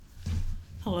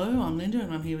Hello, I'm Linda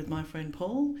and I'm here with my friend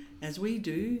Paul as we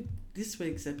do this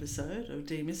week's episode of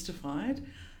Demystified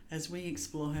as we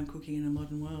explore home cooking in a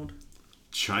modern world.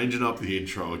 Changing up the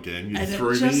intro again. You And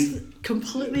threw it just me.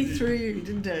 completely threw you,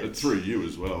 didn't it? It threw you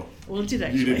as well. Well, it did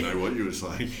actually. You didn't know what you were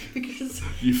saying. Because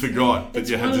You forgot that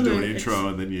it's you had one to of do the- an intro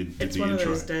and then you did it's the one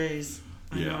intro. of those days.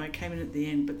 I Yeah. know, I came in at the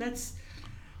end, but that's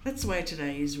the way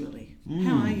today is really.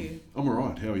 How are you? I'm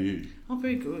alright. How are you? I'm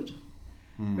very good.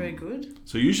 Very good.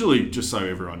 So usually, just so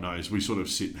everyone knows, we sort of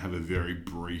sit and have a very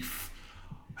brief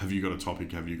have you got a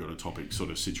topic, have you got a topic sort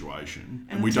of situation.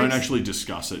 And it we don't takes- actually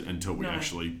discuss it until we No.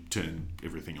 actually turn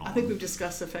everything on. I think we've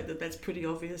discussed the fact that that's pretty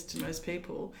obvious to most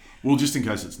people. Well, just in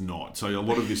case it's not. So a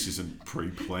lot of this isn't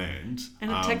pre-planned.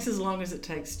 And it takes as long as it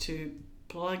takes to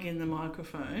plug in the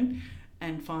microphone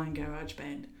and find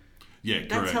GarageBand. Yeah,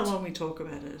 That's correct. how long we talk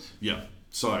about it. Yeah.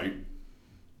 So,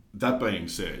 that being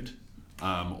said,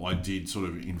 I did sort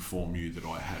of inform you that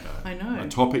I had I know. a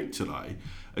topic today.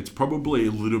 It's probably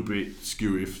a little bit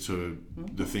skew-if to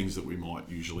the things that we might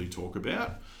usually talk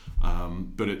about,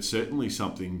 but it's certainly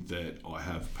something that I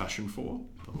have passion for,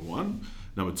 number one.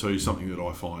 Number two, something that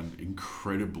I find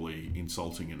incredibly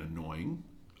insulting and annoying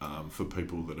for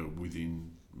people that are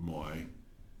within my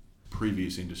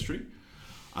previous industry,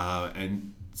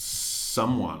 and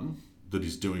someone that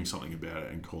is doing something about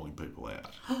it and calling people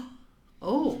out.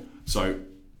 Oh, So,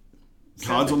 Sounds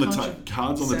cards on the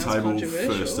sounds table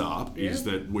controversial. first up Yeah. is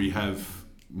that we have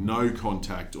no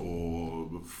contact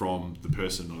from the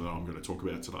person that I'm going to talk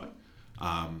about today.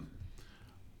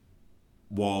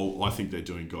 While I think they're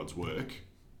doing God's work,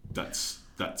 that's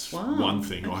Wow. one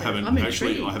thing. Okay. I I'm haven't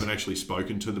intrigued. actually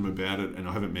spoken to them about it, and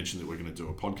I haven't mentioned that we're going to do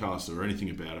a podcast or anything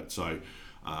about it. So,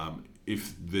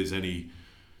 if there's any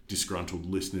disgruntled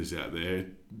listeners out there,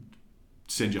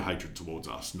 send your hatred towards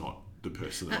us, not the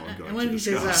person that I'm going and when to he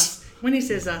says discuss. when he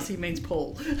says us, he means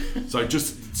Paul. So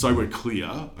just so we're clear,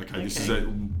 okay, this is Okay.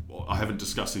 I haven't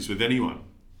discussed this with anyone.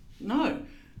 No,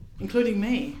 including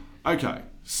me. Okay,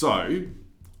 so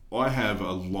I have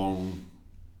a long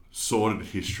sordid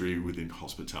history within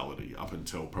hospitality up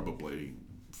until probably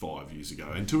 5 years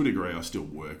ago. And to a degree, I still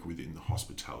work within the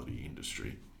hospitality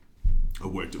industry. I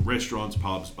worked at restaurants,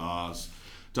 pubs, bars,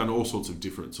 done all sorts of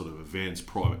different sort of events,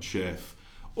 private chef,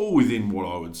 all within what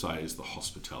I would say is the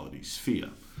hospitality sphere.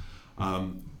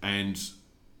 And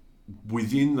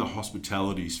within the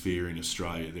hospitality sphere in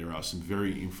Australia, there are some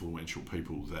very influential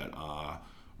people that are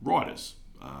writers,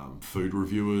 food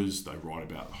reviewers. They write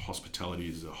about hospitality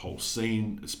as a whole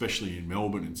scene, especially in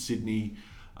Melbourne and Sydney.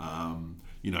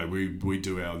 We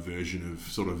do our version of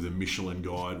sort of the Michelin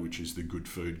Guide, which is the Good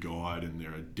Food Guide, and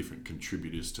there are different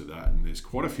contributors to that. And there's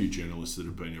quite a few journalists that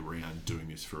have been around doing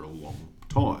this for a long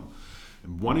time.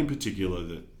 And one in particular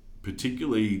that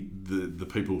particularly the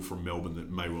people from Melbourne that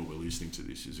may well be listening to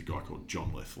this is a guy called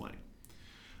John Lethlean.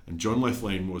 And John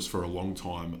Lethlean was for a long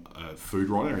time a food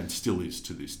writer and still is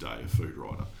to this day a food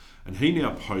writer. And he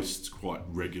now posts quite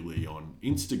regularly on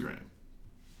Instagram.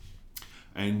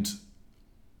 And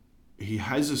he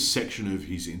has a section of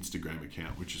his Instagram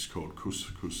account which is called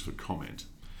Couscous for Comment.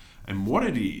 And what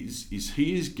it is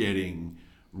he is getting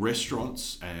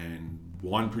restaurants and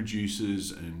wine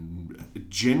producers and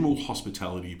general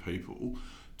hospitality people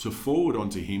to forward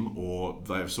onto him, or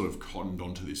they have sort of cottoned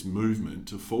onto this movement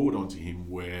to forward onto him,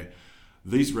 where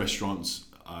these restaurants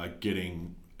are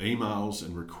getting emails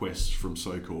and requests from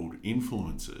so-called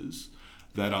influencers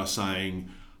that are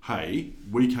saying, hey,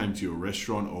 we came to your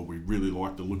restaurant, or we really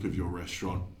like the look of your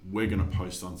restaurant, we're going to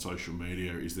post on social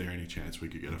media, is there any chance we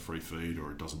could get a free feed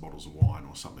or a dozen bottles of wine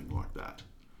or something like that?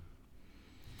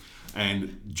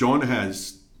 And John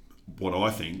has, what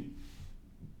I think,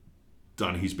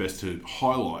 done his best to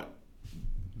highlight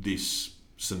this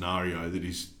scenario that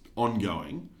is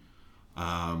ongoing,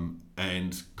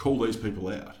 and call these people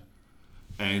out.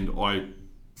 And I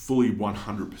fully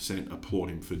 100% applaud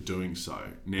him for doing so.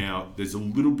 Now, there's a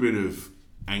little bit of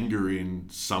anger in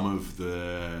some of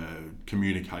the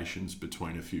communications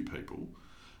between a few people,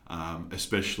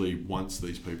 especially once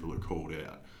these people are called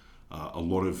out. A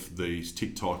lot of these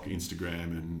TikTok,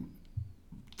 Instagram and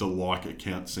the like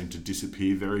accounts seem to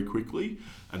disappear very quickly,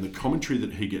 and the commentary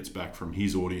that he gets back from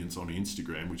his audience on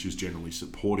Instagram, which is generally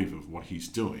supportive of what he's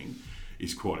doing,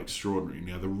 is quite extraordinary.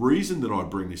 Now, the reason that I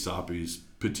bring this up is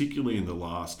particularly in the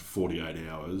last 48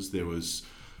 hours, there was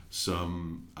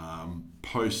some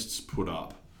posts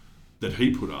that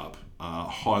he put up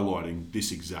highlighting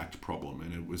this exact problem,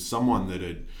 and it was someone that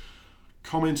had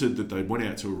commented that they went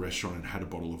out to a restaurant and had a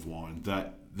bottle of wine.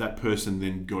 That person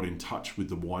then got in touch with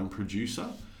the wine producer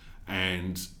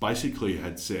and basically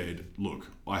had said, look,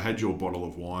 I had your bottle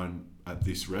of wine at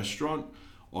this restaurant.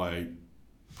 I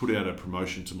put out a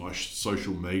promotion to my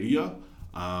social media.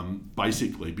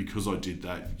 Basically, because I did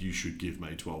that, you should give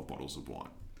me 12 bottles of wine.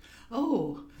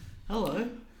 Oh, hello.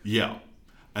 Yeah.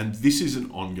 And this is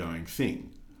an ongoing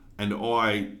thing. And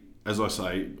I, as I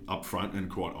say up front and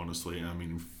quite honestly, am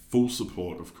in full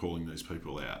support of calling these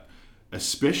people out,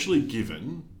 especially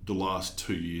given the last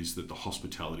 2 years that the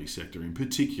hospitality sector in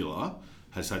particular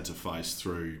has had to face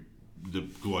through the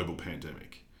global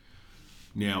pandemic.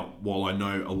 Now, while I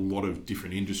know a lot of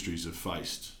different industries have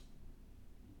faced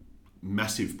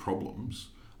massive problems,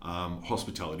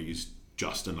 hospitality is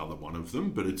just another one of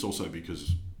them, but it's also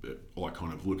because I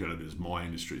kind of look at it as my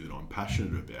industry that I'm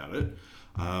passionate about it.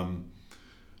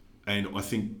 And I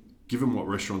think given what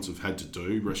restaurants have had to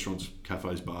do, restaurants,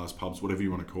 cafes, bars, pubs, whatever you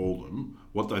want to call them,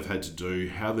 what they've had to do,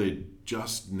 how they're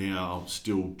just now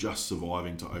still just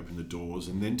surviving to open the doors,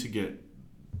 and then to get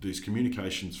these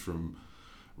communications from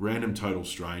random total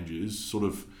strangers sort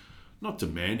of not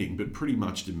demanding, but pretty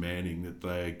much demanding that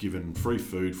they're given free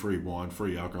food, free wine,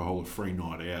 free alcohol, a free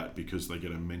night out because they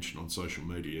get a mention on social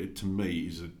media, to me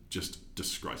is just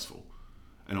disgraceful.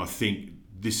 And I think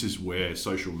this is where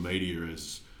social media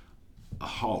as a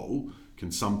whole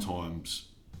can sometimes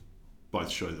both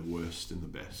show the worst and the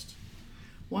best.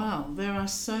 Wow, there are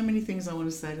so many things I want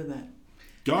to say to that.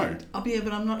 Go.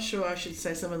 But I'm not sure I should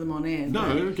say some of them on air.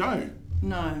 No, go.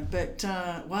 No, but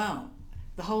wow.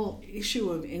 The whole issue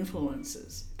of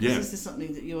influencers. Because this is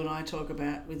something that you and I talk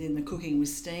about within the Cooking with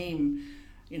Steam.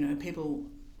 You know, people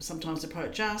sometimes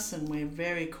approach us and we're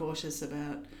very cautious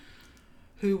about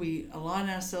who we align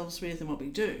ourselves with and what we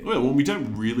do. Well, we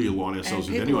don't really align ourselves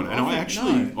with anyone. And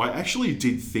I actually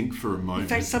did think for a moment. In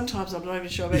fact, sometimes I'm not even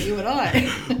sure about you and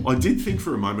I. I did think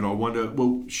for a moment, I wonder,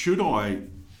 well, should I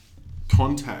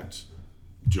contact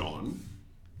John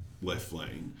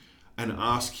Lefling and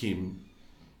ask him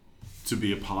to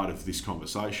be a part of this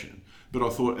conversation? But I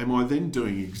thought, am I then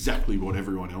doing exactly what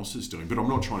everyone else is doing? But I'm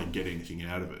not trying to get anything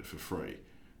out of it for free.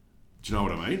 Do you know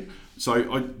what I mean?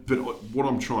 What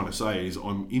I'm trying to say is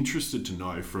I'm interested to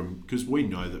know because we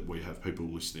know that we have people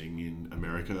listening in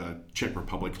America, Czech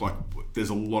Republic, like there's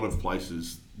a lot of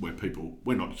places where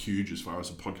we're not huge as far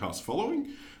as a podcast following,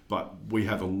 but we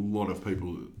have a lot of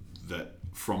people that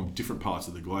from different parts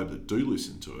of the globe that do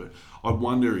listen to it. I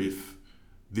wonder if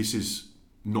this is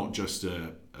not just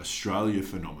a Australia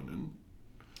phenomenon,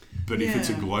 but if it's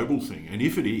a global thing, and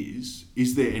if it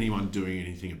is there anyone doing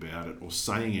anything about it or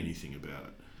saying anything about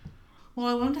it? Well,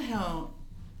 I wonder how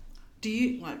do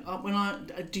you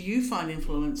do you find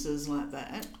influencers like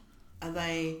that?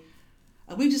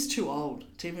 Are we just too old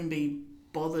to even be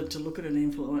bothered to look at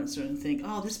an influencer and think,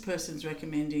 oh, this person's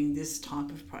recommending this type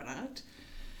of product?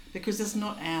 Because that's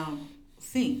not our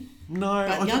thing. No,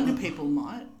 but younger people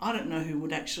might. I don't know who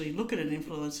would actually look at an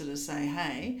influencer to say,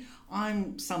 hey,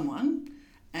 I'm someone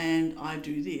and I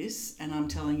do this and I'm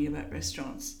telling you about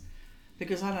restaurants.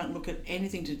 Because I don't look at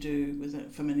anything to do with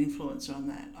it from an influencer on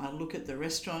that. I look at the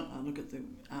restaurant, I look at the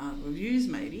reviews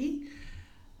maybe,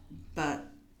 but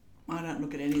I don't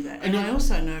look at any of that. And I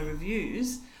also know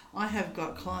reviews. I have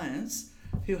got clients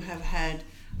who have had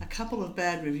a couple of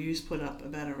bad reviews put up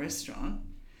about a restaurant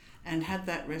and had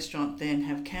that restaurant then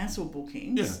have cancelled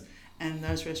bookings, and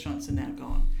those restaurants are now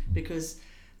gone because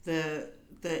the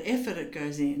effort it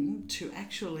goes in to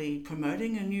actually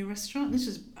promoting a new restaurant. This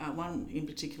is one in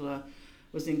particular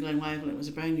was in Glen Waverley. It was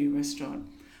a brand new restaurant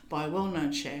by a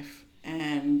well-known chef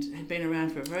and had been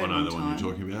around for a very long time. I know the one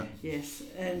you're talking about. Yes,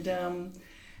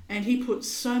 and he put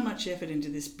so much effort into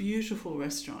this beautiful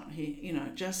restaurant. He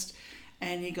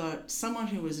got someone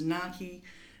who was narky.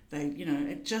 They,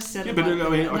 it just set them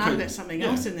up about something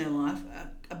else in their life.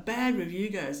 A bad review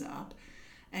goes up,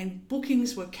 and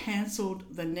bookings were cancelled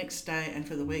the next day and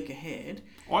for the week ahead.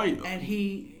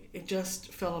 It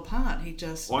just fell apart.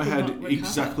 I had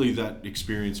exactly that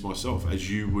experience myself,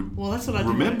 as you would. Well, that's what I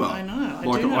remember. I know.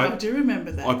 I do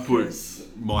remember that. I put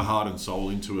my heart and soul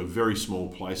into a very small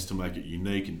place to make it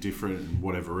unique and different and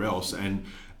whatever else, and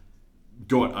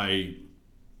got I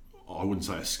wouldn't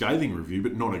say a scathing review,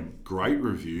 but not a great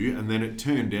review. And then it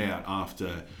turned out,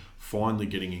 after finally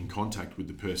getting in contact with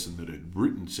the person that had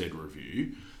written said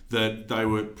review, that they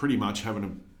were pretty much having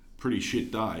a pretty shit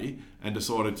day and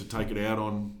decided to take it out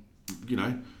on,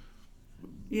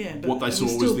 what they saw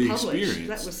was the experience.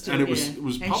 That was still, and it was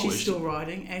published. And she's still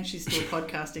writing and she's still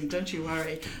podcasting. Don't you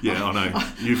worry. Yeah, I know.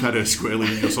 You've had her squarely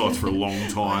in your sights for a long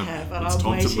time. I have. It's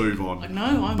time to move on.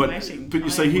 No, I'm waiting. But you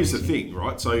see, here's the thing,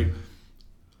 right? So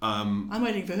I'm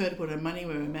waiting for her to put her money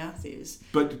where her mouth is,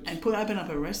 and open up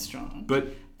a restaurant,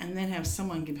 and then have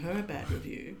someone give her a bad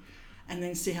review, and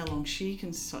then see how long she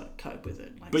can cope with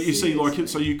it. But you see, like,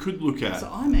 so you could look at... So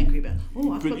I'm angry about...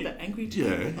 Oh, I've got that angry too.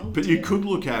 Yeah, oh, but dear. you could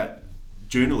look at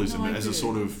journalism as do. a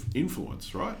sort of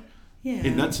influence, right? Yeah.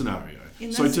 In that scenario.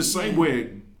 So to say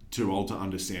we're too old to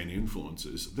understand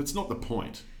influencers, that's not the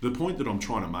point. The point that I'm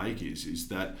trying to make is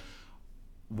that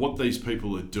what these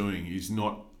people are doing is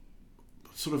not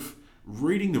sort of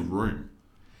reading the room.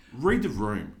 Read the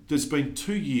room. There's been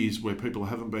 2 years where people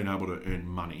haven't been able to earn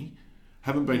money,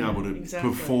 haven't been able to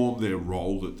perform their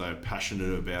role that they're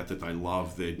passionate about, that they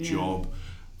love, their job,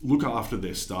 look after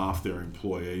their staff, their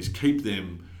employees, keep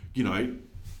them, you know,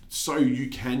 so you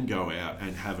can go out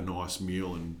and have a nice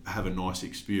meal and have a nice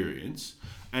experience.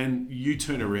 And you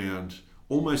turn around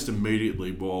almost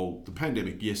immediately while the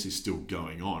pandemic, yes, is still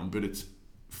going on, but it's,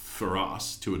 for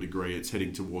us, to a degree, it's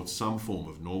heading towards some form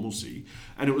of normalcy.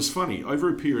 And it was funny, over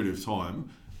a period of time,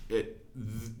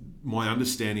 my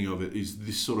understanding of it is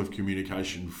this sort of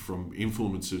communication from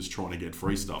influencers trying to get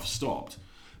free stuff stopped.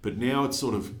 But now it's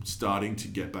sort of starting to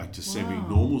get back to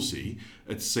semi-normalcy.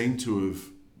 It seemed to have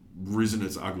risen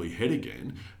its ugly head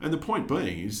again. And the point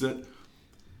being is that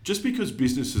just because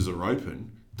businesses are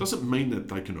open doesn't mean that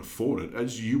they can afford it.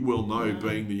 As you well know,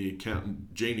 being the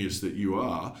accountant genius that you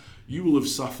are, you will have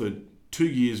suffered 2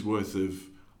 years worth of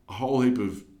a whole heap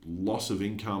of loss of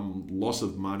income, loss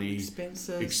of money,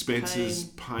 expenses,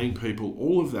 paying people,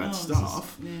 all of that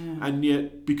stuff. And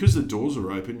yet, because the doors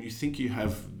are open, you think you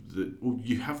have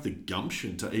the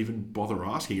gumption to even bother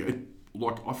asking it.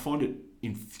 Like, I find it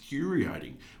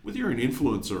infuriating. Whether you're an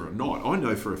influencer or not, I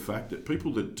know for a fact that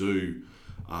people that do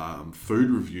food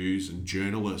reviews and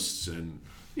journalists and,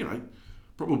 you know,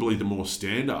 probably the more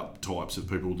stand-up types of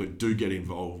people that do get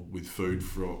involved with food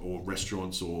or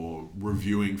restaurants or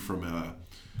reviewing from a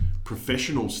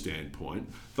professional standpoint,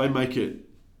 they make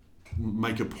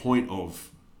a point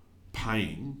of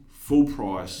paying full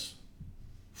price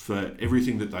for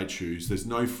everything that they choose. There's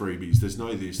no freebies, there's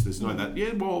no this, there's no that.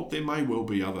 Yeah, well, there may well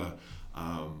be other,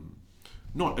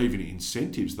 not even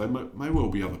incentives, there may well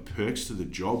be other perks to the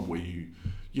job where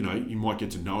you know, you might get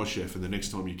to know a chef and the next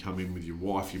time you come in with your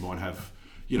wife, you might have,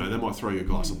 you know, they might throw you a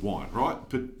glass of wine, right?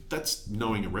 But that's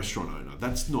knowing a restaurant owner.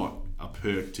 That's not a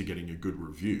perk to getting a good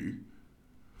review.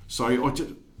 So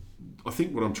I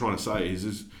think what I'm trying to say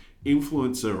is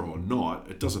influencer or not,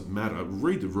 it doesn't matter.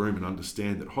 Read the room and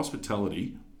understand that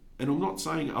hospitality, and I'm not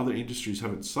saying other industries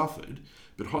haven't suffered,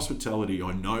 but hospitality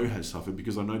I know has suffered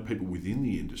because I know people within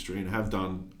the industry and have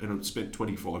done, and I've spent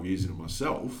 25 years in it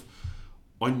myself.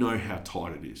 I know how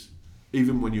tight it is.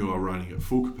 Even when you are running at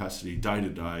full capacity, day to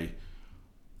day,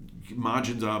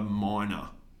 margins are minor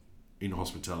in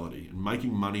hospitality, and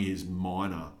making money is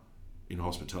minor in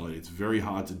hospitality. It's very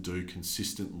hard to do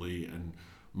consistently and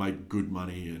make good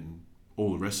money and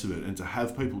all the rest of it. And to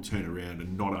have people turn around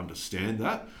and not understand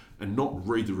that and not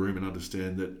read the room and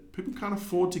understand that people can't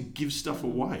afford to give stuff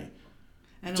away.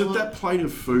 And so that plate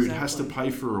of food has to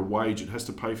pay for a wage, it has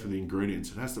to pay for the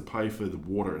ingredients, it has to pay for the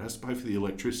water, it has to pay for the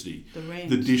electricity,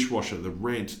 the dishwasher, the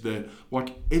rent,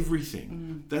 like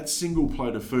everything. That single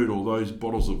plate of food or those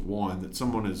bottles of wine that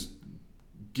someone has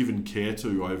given care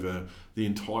to over the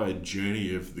entire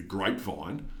journey of the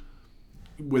grapevine,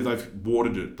 where they've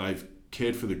watered it, they've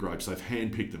cared for the grapes, they've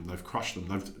handpicked them, they've crushed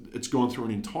them, it's gone through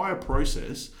an entire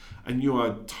process, and you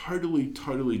are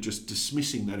totally just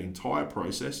dismissing that entire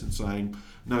process and saying,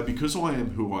 no, because I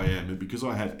am who I am and because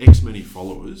I have X many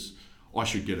followers, I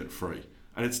should get it free.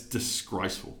 And it's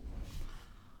disgraceful.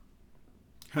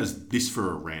 How's this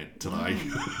for a rant today?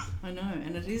 I know,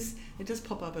 and it does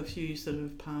pop up a few sort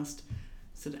of past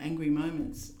sort of angry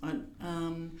moments.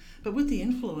 But with the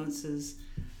influencers,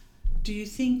 do you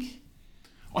think...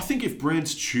 I think if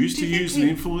brands choose to use an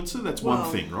influencer, that's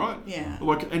one thing, right? Yeah.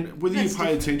 Like, and whether you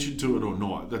pay attention to it or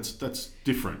not, that's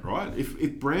different, right?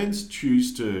 If brands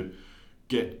choose to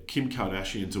get Kim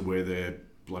Kardashian to wear their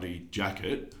bloody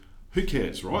jacket, who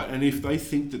cares, right? And if they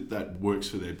think that works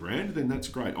for their brand, then that's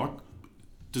great.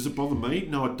 Does it bother me?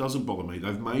 No, it doesn't bother me.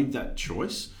 They've made that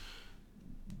choice.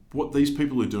 What these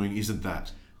people are doing isn't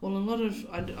that. Well,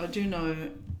 I do know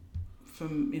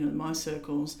from my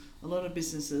circles, a lot of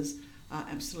businesses are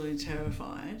absolutely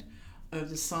terrified of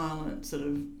the silent sort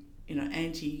of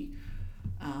anti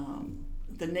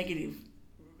the negative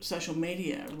social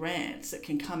media rants that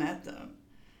can come at them.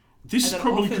 This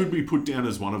probably could be put down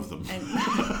as one of them.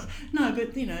 No,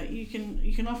 but you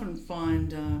can often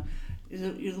find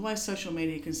the way social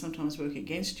media can sometimes work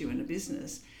against you in a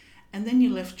business, and then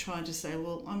you're left trying to say,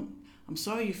 well, I'm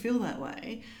sorry you feel that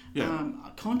way. Yeah.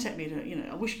 Contact me to,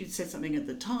 I wish you'd said something at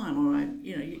the time, or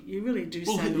you really do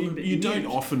sound a little bit you don't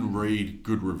often read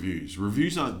good reviews.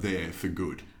 Reviews aren't there for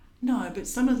good. No, but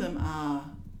some of them are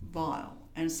vile,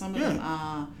 and some of Yeah. them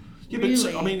are Yeah, really.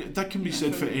 but I mean, that can be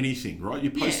said for anything, right?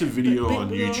 You post Yeah, a video but on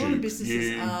a YouTube. lot of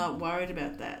businesses are worried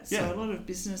about that. So Yeah. a lot of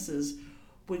businesses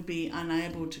would be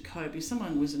unable to cope. If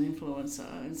someone was an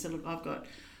influencer and said, look, I've got,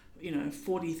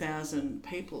 40,000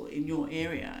 people in your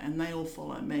area and they all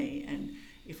follow me, and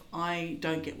if I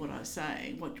don't get what I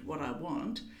say, what I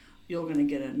want, you're going to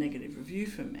get a negative review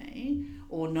from me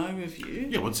or no review.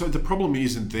 Yeah, well, so the problem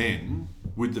isn't then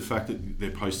with the fact that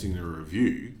they're posting a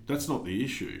review. That's not the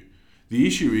issue. The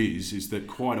issue is that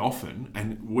quite often,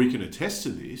 and we can attest to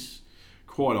this,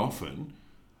 quite often,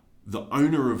 the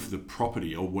owner of the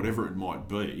property or whatever it might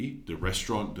be, the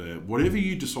restaurant, whatever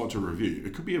you decide to review,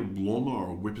 it could be a lawnmower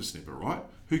or a whippersnipper, right?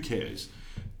 Who cares?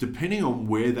 Depending on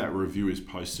where that review is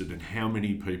posted and how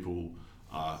many people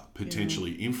are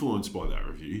potentially influenced by that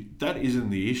review, that isn't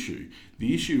the issue.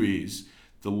 The issue is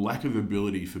the lack of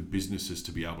ability for businesses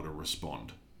to be able to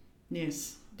respond.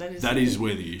 Yes. That is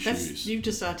where the issue is. You've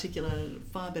just articulated it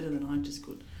far better than I just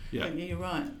could. Yeah. But you're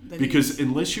right. Because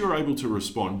unless you're able to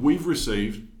respond, we've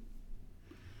received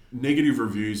negative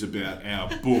reviews about our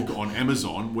book on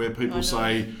Amazon where people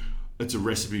say it's a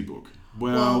recipe book.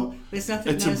 Well, there's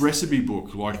nothing. It's a recipe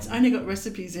book. Like it's only got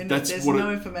recipes in it. There's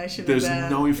no information. There's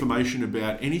no information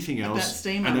about anything else. About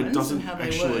steam and ovens it doesn't and how they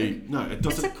actually. work. No, it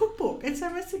doesn't. It's a cookbook. It's a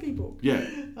recipe book.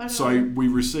 Yeah. So we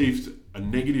received a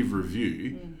negative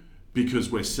review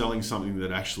because we're selling something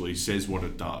that actually says what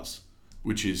it does,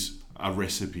 which is a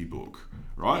recipe book,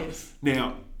 right? Yes.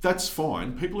 Now, that's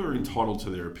fine. People are entitled to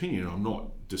their opinion. I'm not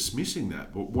dismissing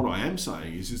that. But what I am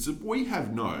saying is that we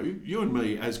have you and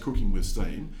me as Cooking with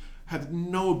Steam, have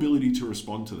no ability to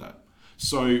respond to that.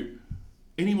 So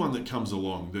anyone that comes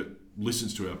along that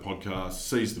listens to our podcast,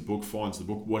 sees the book, finds the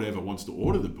book, whatever, wants to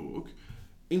order the book,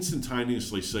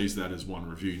 instantaneously sees that as one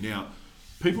review. Now,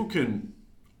 people can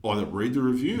either read the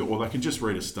review or they can just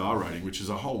read a star rating, which is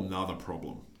a whole nother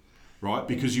problem, right?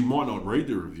 Because you might not read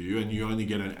the review and you only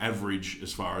get an average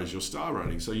as far as your star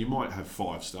rating. So you might have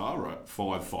five star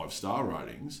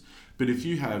ratings, but if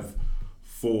you have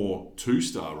 4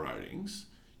 2-star ratings,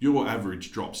 your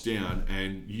average drops down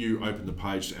and you open the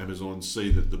page to Amazon, see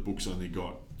that the book's only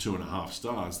got 2.5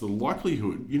 stars. The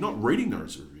likelihood, you're not reading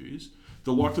those reviews,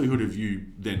 the likelihood of you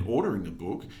then ordering the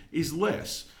book is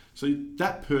less. So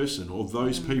that person or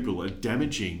those people are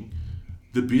damaging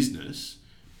the business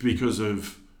because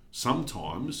of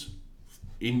sometimes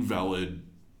invalid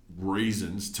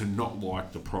reasons to not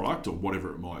like the product or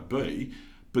whatever it might be.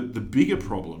 But the bigger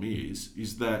problem is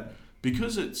that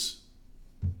because it's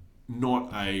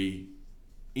not a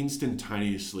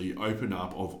instantaneously open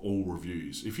up of all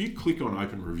reviews. If you click on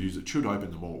open reviews, it should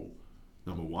open them all,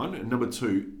 number one. And number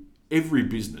two, every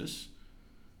business,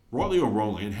 rightly or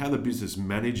wrongly, and how the business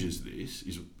manages this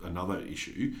is another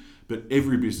issue, but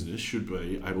every business should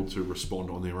be able to respond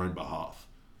on their own behalf.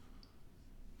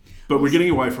 But we're getting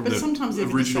away from the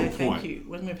original point. Thank you.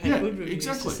 When we've had good reviews,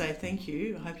 to say thank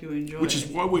you. I hope you enjoy it. Which is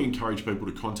why we encourage people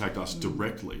to contact us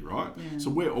directly, right? Yeah. So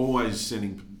we're always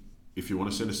sending, if you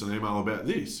want to send us an email about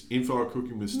this,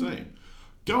 info@cookingwithsteam.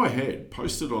 Go ahead,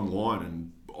 post it online,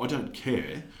 and I don't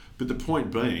care. But the point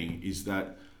being is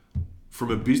that from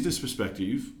a business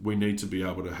perspective, we need to be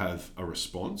able to have a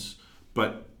response.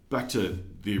 But back to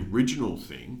the original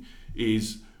thing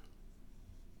is,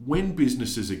 when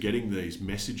businesses are getting these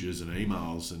messages and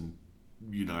emails and,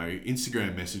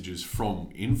 Instagram messages from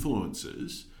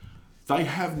influencers, they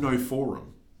have no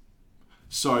forum.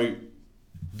 So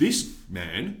this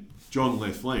man, John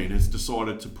Lethlean, has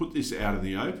decided to put this out in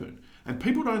the open, and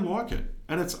people don't like it,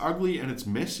 and it's ugly and it's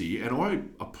messy, and I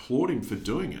applaud him for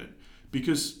doing it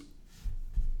because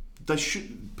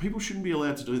people shouldn't be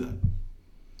allowed to do that.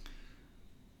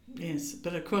 Yes,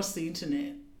 but across the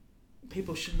internet,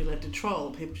 people shouldn't be allowed to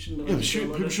troll. People shouldn't be allowed to do a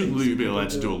lot people of shouldn't things. be allowed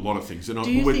to do a lot of things. And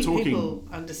do you think people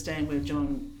understand where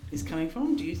John is coming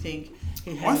from? Do you think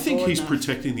he has I think he's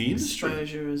protecting the industry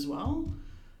exposure as well?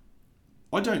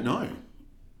 I don't know.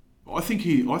 I think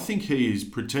he is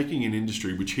protecting an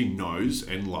industry which he knows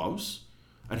and loves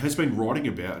and has been writing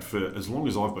about for as long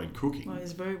as I've been cooking. Well,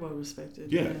 he's very well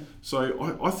respected. Yeah.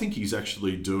 So I think he's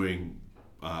actually doing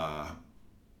a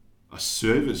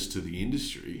service to the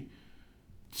industry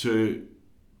to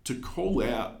call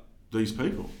out these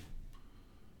people,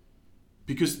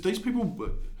 because these people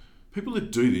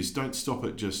that do this don't stop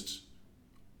at just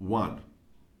one.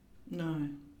 No.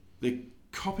 They're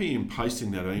copying and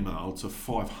pasting that email to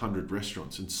 500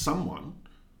 restaurants, and someone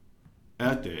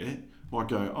out there might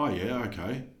go, oh yeah,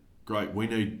 okay, great, we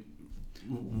need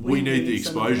the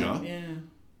exposure. Yeah.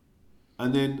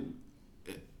 And then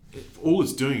all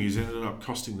it's doing is ended up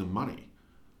costing them money.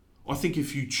 I think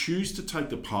if you choose to take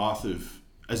the path of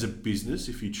as a business,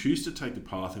 if you choose to take the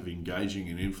path of engaging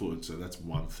an influencer, that's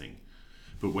one thing.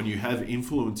 But when you have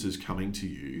influencers coming to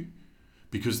you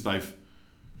because they've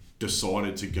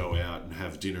decided to go out and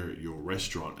have dinner at your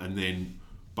restaurant and then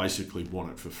basically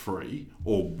want it for free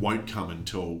or won't come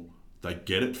until they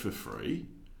get it for free,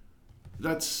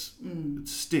 it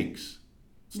stinks.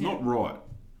 It's not right.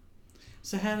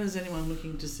 So how does anyone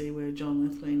looking to see where John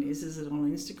Lethlean is? Is it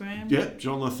on Instagram? Yeah,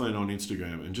 John Lethlean on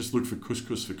Instagram, and just look for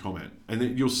Couscous for Comment. And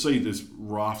then you'll see there's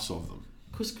rafts of them.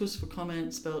 Couscous for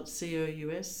Comment, spelled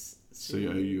C-O-U-S?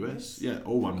 C-O-U-S? Yeah,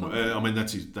 all one word. I mean,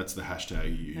 that's the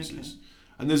hashtag he uses. Okay.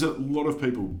 And there's a lot of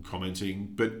people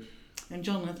commenting, but... And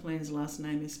John Lethlean's last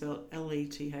name is spelled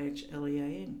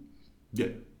L-E-T-H-L-E-A-N. Yeah.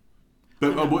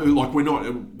 But like we're not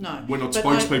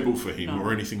spokespeople for him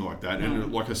or anything like that. No.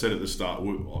 And like I said at the start,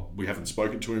 we haven't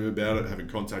spoken to him about it,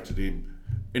 haven't contacted him,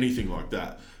 anything like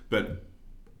that. But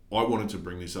I wanted to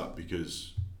bring this up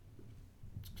because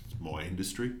it's my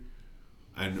industry,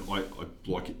 and I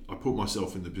put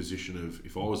myself in the position of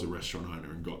if I was a restaurant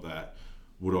owner and got that,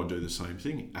 would I do the same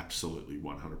thing? Absolutely,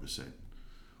 100%.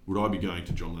 Would I be going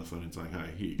to John Lethlean and saying,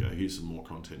 "Hey, here you go. Here's some more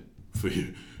content for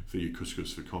your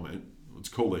Couscous for Comment. Let's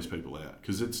call these people out,"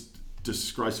 because it's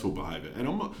disgraceful behaviour. And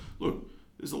look,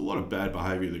 there's a lot of bad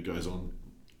behaviour that goes on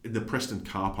in the Preston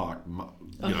car park,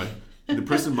 in the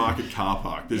Preston Market car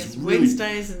park. There's really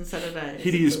Wednesdays and Saturdays.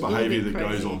 hideous behaviour that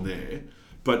goes on there.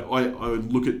 But I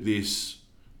would look at this,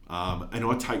 and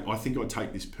I think I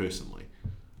take this personally,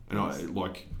 and I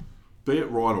be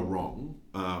it right or wrong,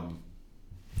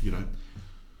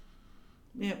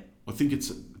 Yep. I think it's.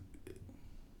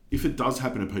 If it does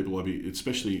happen to people,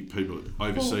 especially people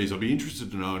overseas, I'd be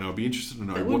interested to know, and I'd be interested to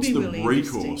know what's the really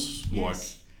recourse like.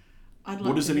 I'd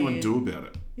what does anyone do about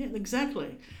it? Yeah,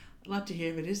 exactly. I'd like to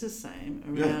hear if it is the same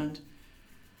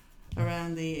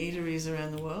around the eateries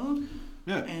around the world.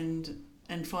 Yeah.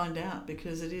 And find out,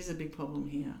 because it is a big problem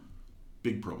here.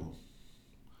 Big problem.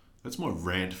 That's my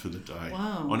rant for the day.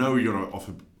 Wow. I know we got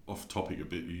off topic a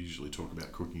bit. We usually talk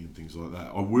about cooking and things like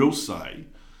that. I will say,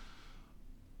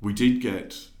 we did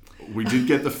get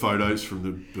the photos from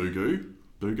the Boogu.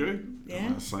 Boogu? Yeah.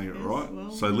 Am I saying it right?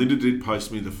 Well, so Linda did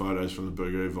post me the photos from the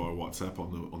Boogu via WhatsApp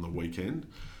on the weekend.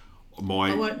 I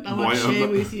won't share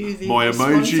with you the my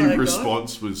emoji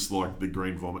response was like the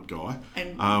green vomit guy.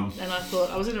 And I thought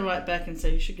I was going to write back and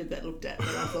say you should get that looked at, but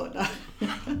I thought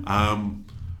no.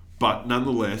 But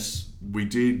nonetheless, I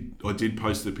did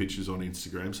post the pictures on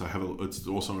Instagram, so it's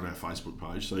also on our Facebook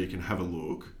page, so you can have a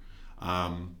look.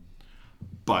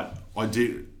 But I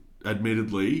did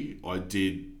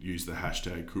use the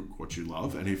hashtag Cook What You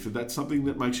Love, and if that's something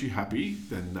that makes you happy,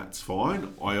 then that's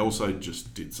fine. I also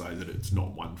just did say that it's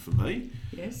not one for me.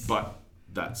 Yes. But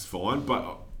that's fine.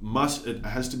 But it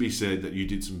has to be said that you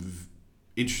did some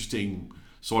interesting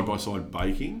side-by-side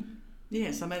baking.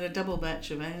 Yes, I made a double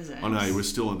batch of Anzacs. I know, we're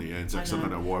still in the Anzacs. I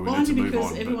don't know why we need only to move on.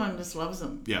 because everyone just loves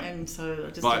them. Yeah. And so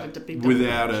I just but did a big double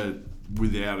without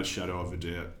batch. a shadow of a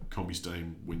doubt, Combi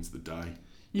Steam wins the day.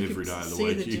 You every could day of the see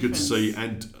week. the You could difference. see,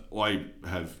 and I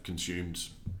have consumed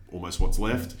almost what's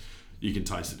left. You can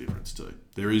taste the difference too.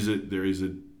 There is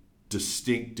a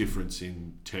distinct difference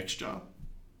in texture.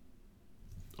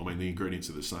 I mean, the ingredients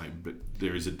are the same, but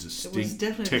there is a distinct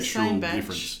textural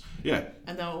difference. Yeah.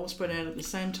 And they were all spread out at the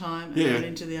same time and went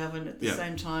into the oven at the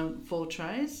same time, 4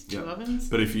 trays, 2 ovens.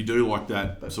 But if you do like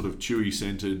that sort of chewy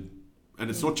scented, and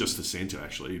it's not just the centre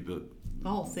actually, the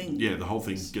whole thing. Yeah, the whole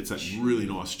thing gets that really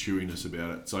nice chewiness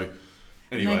about it. So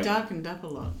anyway, and they darkened up a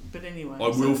lot. But anyway, I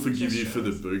will forgive you for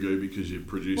the Boogu because you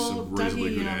produced some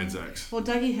reasonably good Anzacs. Well,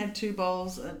 Dougie had 2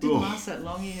 bowls. It didn't last that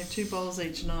long. He had 2 bowls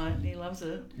each night. He loves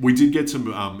it. We did get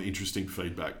some interesting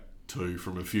feedback too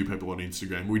from a few people on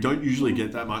Instagram. We don't usually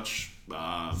get that much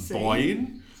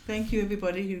buy-in. Thank you,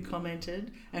 everybody who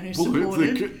commented and who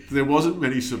supported. There wasn't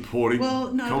many supporting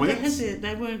comments.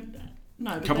 They weren't.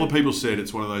 No, a couple of people said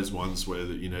it's one of those ones where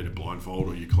that you need a blindfold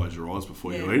or you close your eyes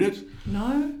before you eat it.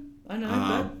 No, I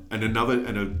know.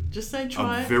 Just say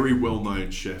try a very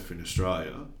well-known chef in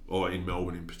Australia, or in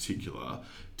Melbourne in particular,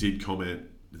 did comment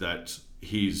that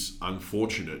his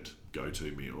unfortunate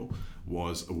go-to meal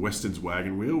was a Weston's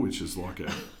wagon wheel, which is like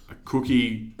a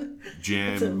cookie,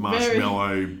 jam,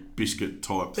 marshmallow, biscuit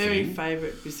type thing. Very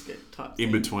favourite biscuit type thing.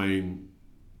 In between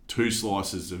 2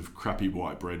 slices of crappy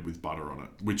white bread with butter on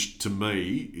it, which to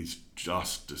me is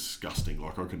just disgusting.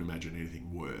 Like I couldn't imagine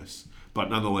anything worse. But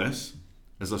nonetheless,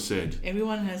 as I said,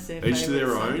 everyone has their each to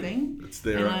their something. Own. It's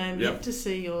their own. And I'm yet to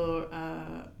see your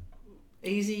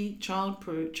easy, child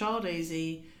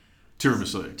easy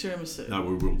tiramisu. Tiramisu. No,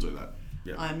 we will do that.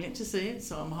 Yep. I'm yet to see it,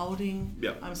 so I'm holding.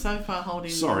 Yep. I'm so far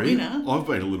holding Sorry, the winner. I've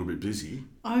been a little bit busy.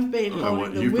 I've been I don't know holding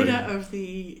what the you've winner been- of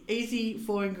the easy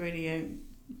 4-ingredient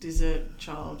dessert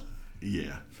child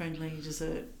Yeah. friendly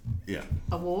dessert Yeah.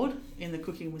 award in the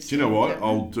Cooking with Do you know Steve what? cabinet.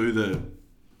 I'll do the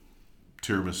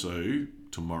tiramisu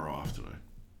tomorrow afternoon.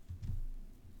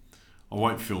 I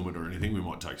won't film it or anything. We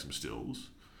might take some stills,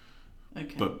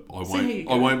 Okay. but I See how you won't.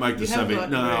 go. I won't make the You have got a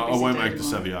very I busy won't day make the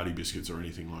tomorrow. Saviati biscuits or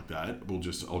anything like that.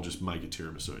 I'll just make a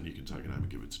tiramisu, and you can take it home and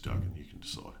give it to Doug, and you can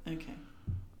decide. Okay.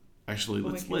 Actually,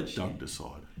 Well, let's we can let share. Doug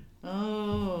decide.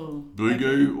 Oh.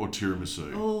 Bugu or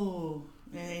tiramisu. Oh.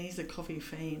 Yeah, he's a coffee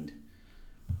fiend.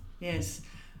 Yes.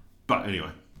 But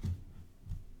anyway,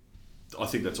 I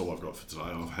think that's all I've got for today.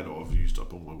 I've used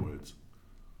up all my words.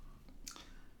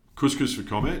 Couscous for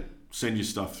comment. Send your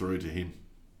stuff through to him.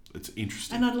 It's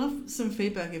interesting. And I'd love some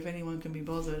feedback if anyone can be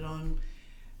bothered on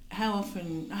how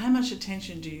much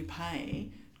attention do you pay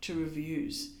to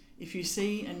reviews? If you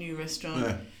see a new restaurant,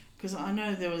 Yeah. because I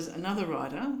know there was another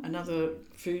writer, another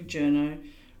food journo,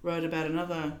 wrote about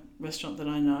another restaurant that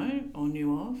I know or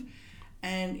knew of,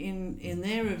 and in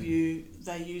their review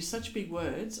they used such big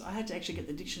words. I had to actually get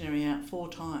the dictionary out 4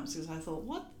 times because I thought,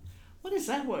 what is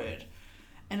that word?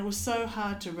 And it was so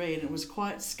hard to read. It was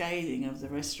quite scathing of the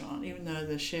restaurant, even though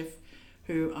the chef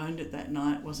who owned it that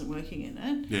night wasn't working in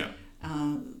it. Yeah.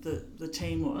 The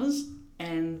team was,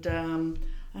 and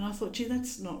I thought, gee,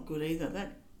 that's not good either.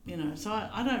 That so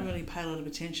I don't really pay a lot of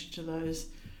attention to those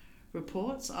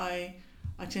reports. I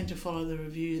tend to follow the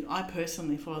reviews. I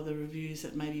personally follow the reviews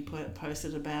that maybe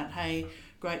posted about, hey,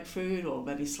 great food, or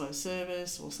maybe slow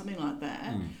service or something like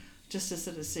that. Just to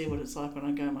sort of see what it's like when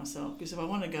I go myself. Because if I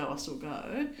want to go, I'll still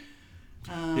go.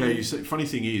 Yeah, you see, funny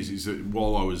thing is that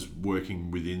while I was working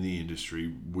within the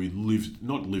industry, we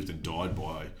not lived and died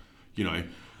by,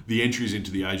 the entries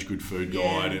into the Age Good Food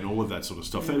Guide and all of that sort of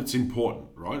stuff. Yeah. It's important,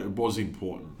 right? It was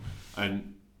important.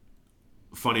 And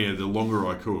funnier, the longer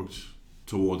I cooked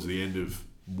towards the end of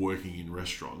working in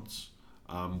restaurants,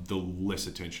 the less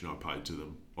attention I paid to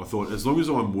them. I thought, as long as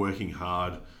I'm working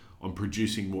hard, I'm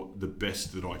producing the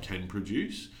best that I can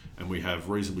produce, and we have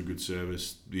reasonably good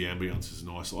service. The ambience is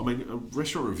nice. I mean, a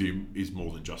restaurant review is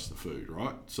more than just the food,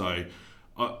 right? So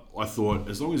I thought,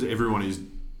 as long as everyone is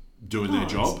doing their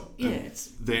job,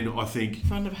 then I think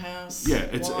front of house,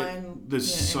 wine,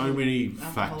 there's so many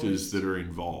alcohols. factors that are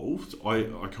involved. I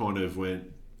kind of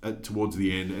went towards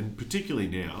the end, and particularly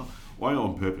now, I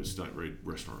on purpose don't read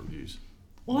restaurant reviews.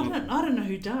 Well, I don't know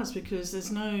who does, because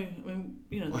there's no,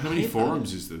 Well, how many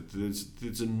forums is there?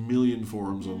 There's a million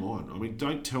forums online. I mean,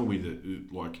 don't tell me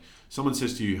that, like, someone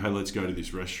says to you, hey, let's go to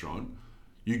this restaurant.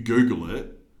 You Google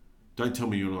it. Don't tell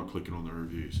me you're not clicking on the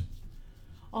reviews.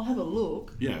 I'll have a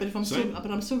look. Yeah, But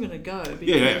I'm still going to go. Because,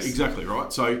 yeah, exactly,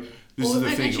 right. So this is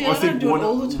the thing. Actually, I think don't do it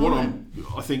all the time.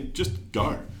 I think just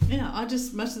go. Yeah,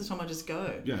 most of the time I just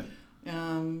go. Yeah.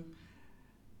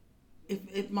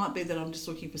 It might be that I'm just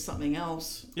looking for something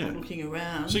else, like looking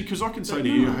around. See, because I can say But to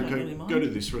you, I hey, don't really mind. go to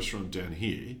this restaurant down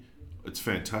here. It's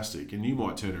fantastic, and you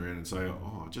might turn around and say,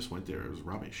 "Oh, I just went there. It was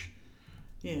rubbish."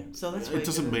 Yeah, so that's It why you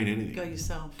doesn't gotta mean anything. Go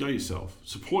yourself. Go yourself.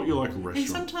 Support your local And restaurant.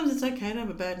 sometimes it's okay to have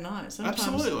a bad night. Sometimes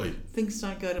Absolutely. things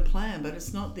don't go to plan, but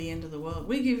it's not the end of the world.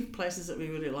 We give places that we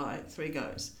really like 3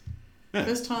 goes. Yeah.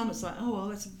 First time it's like, oh well,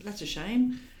 that's a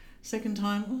shame. Second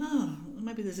time, oh,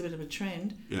 maybe there's a bit of a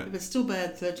trend. Yeah. If it's still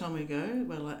bad, third time we go,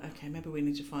 we're like, okay, maybe we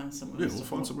need to find somewhere Yeah, else. we'll to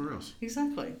find go. somewhere else.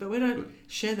 Exactly, but we don't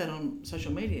share that on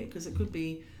social media, because it could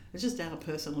be, it's just our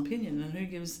personal opinion, and who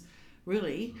gives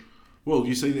really. Well,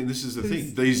 you see, then this is the Who's-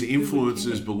 thing. These who would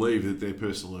influencers care? believe that their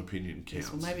personal opinion counts.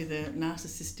 Yes, well, maybe the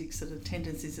narcissistic sort of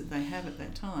tendencies that they have at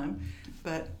that time,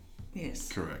 but yes.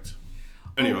 Correct.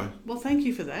 Anyway, Well, thank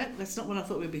you for that. That's not what I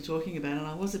thought we'd be talking about, and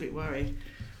I was a bit worried.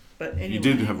 But anyway. you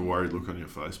did have a worried look on your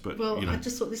face, but Well, you know, I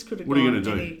just thought this could have what are gone you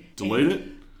going to do? Delete it?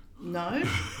 No,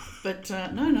 but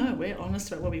no, we're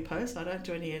honest about what we post. I don't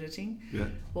do any editing. Yeah.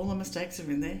 All the mistakes are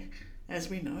in there,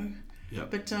 as we know. Yeah.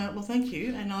 But, well, thank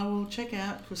you, and I will check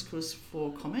out Couscous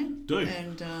for comment. Do.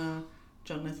 And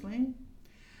John Lethling.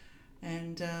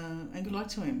 And good luck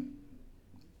to him.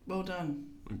 Well done.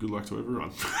 And good luck to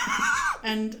everyone.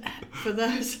 And for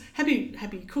those happy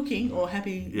cooking, or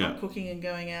happy Yeah. not cooking and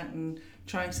going out and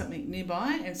trying something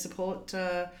nearby, and support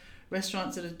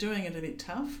restaurants that are doing it a bit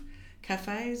tough,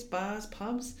 cafes, bars,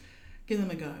 pubs, give them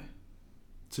a go.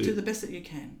 That's Do it. the best that you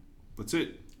can, That's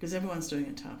it. because everyone's doing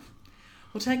it tough.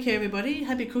 Well, take care, everybody.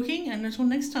 Happy cooking, and until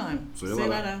next time. See you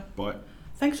later. Bye.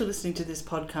 Thanks for listening to this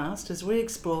podcast as we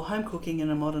explore home cooking in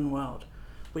a modern world.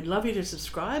 We'd love you to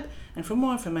subscribe, and for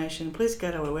more information, please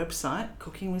go to our website,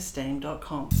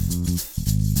 cookingwithsteam.com.